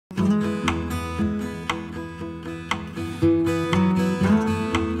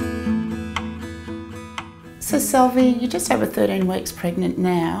Selvi, you're just over 13 weeks pregnant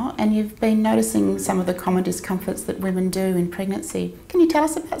now, and you've been noticing some of the common discomforts that women do in pregnancy. Can you tell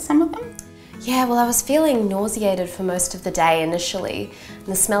us about some of them? Yeah, well, I was feeling nauseated for most of the day initially, and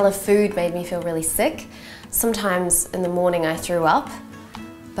the smell of food made me feel really sick. Sometimes in the morning I threw up,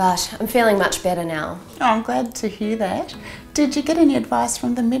 but I'm feeling much better now. Oh, I'm glad to hear that. Did you get any advice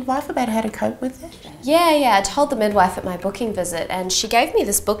from the midwife about how to cope with it? Yeah, I told the midwife at my booking visit, and she gave me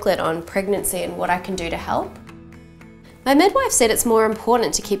this booklet on pregnancy and what I can do to help. My midwife said it's more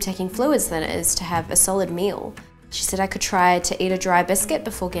important to keep taking fluids than it is to have a solid meal. She said I could try to eat a dry biscuit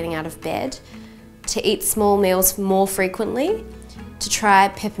before getting out of bed, to eat small meals more frequently, to try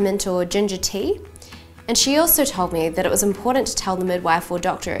peppermint or ginger tea, and she also told me that it was important to tell the midwife or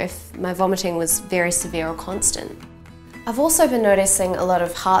doctor if my vomiting was very severe or constant. I've also been noticing a lot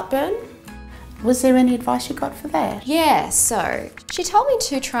of heartburn. Was there any advice you got for that? Yeah, so she told me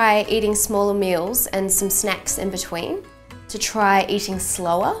to try eating smaller meals and some snacks in between, to try eating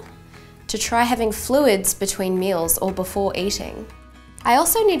slower, to try having fluids between meals or before eating. I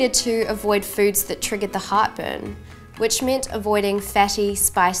also needed to avoid foods that triggered the heartburn, which meant avoiding fatty,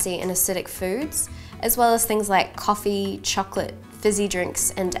 spicy and acidic foods, as well as things like coffee, chocolate, fizzy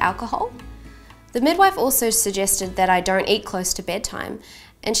drinks and alcohol. The midwife also suggested that I don't eat close to bedtime,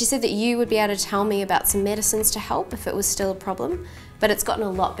 and she said that you would be able to tell me about some medicines to help if it was still a problem, but it's gotten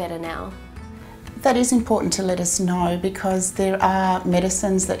a lot better now. That is important to let us know, because there are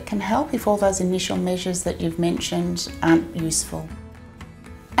medicines that can help if all those initial measures that you've mentioned aren't useful.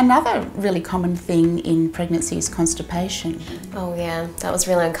 Another really common thing in pregnancy is constipation. Oh yeah, that was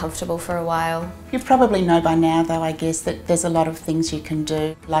really uncomfortable for a while. You probably know by now though, I guess, that there's a lot of things you can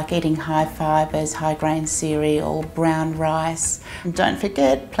do, like eating high fibres, high grain cereal, brown rice. And don't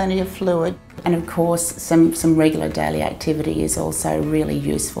forget, plenty of fluid. And of course, some regular daily activity is also really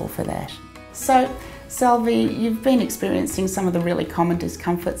useful for that. So, Selvi, you've been experiencing some of the really common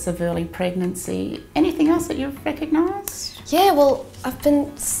discomforts of early pregnancy. Anything else that you've recognised? Yeah, well, I've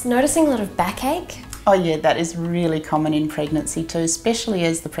been noticing a lot of backache. Oh yeah, that is really common in pregnancy too, especially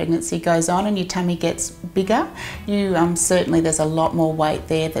as the pregnancy goes on and your tummy gets bigger. Certainly there's a lot more weight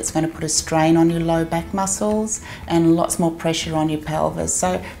there that's going to put a strain on your low back muscles and lots more pressure on your pelvis.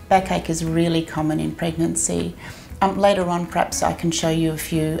 So backache is really common in pregnancy. Later on perhaps I can show you a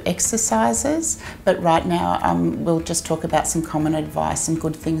few exercises, but right now we'll just talk about some common advice and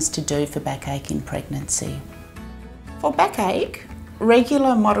good things to do for backache in pregnancy. For backache,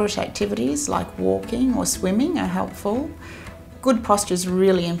 regular moderate activities like walking or swimming are helpful. Good posture is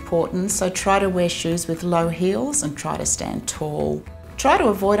really important, so try to wear shoes with low heels and try to stand tall. Try to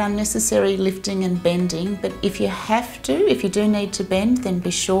avoid unnecessary lifting and bending, but if you do need to bend, then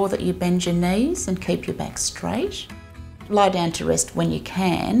be sure that you bend your knees and keep your back straight. Lie down to rest when you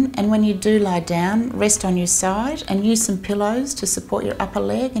can, and when you do lie down, rest on your side and use some pillows to support your upper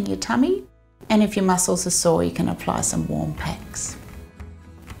leg and your tummy. And if your muscles are sore, you can apply some warm packs.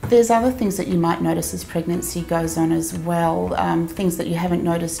 There's other things that you might notice as pregnancy goes on as well, things that you haven't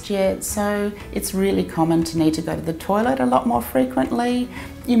noticed yet. So it's really common to need to go to the toilet a lot more frequently.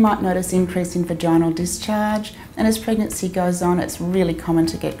 You might notice increase in vaginal discharge, and as pregnancy goes on, it's really common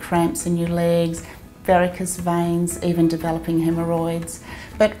to get cramps in your legs, varicose veins, even developing hemorrhoids.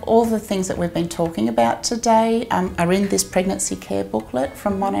 But all the things that we've been talking about today are in this pregnancy care booklet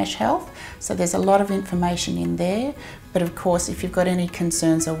from Monash Health. So there's a lot of information in there. But of course, if you've got any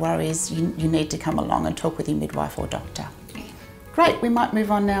concerns or worries, you need to come along and talk with your midwife or doctor. Great, we might move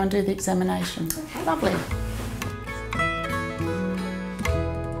on now and do the examination. Lovely.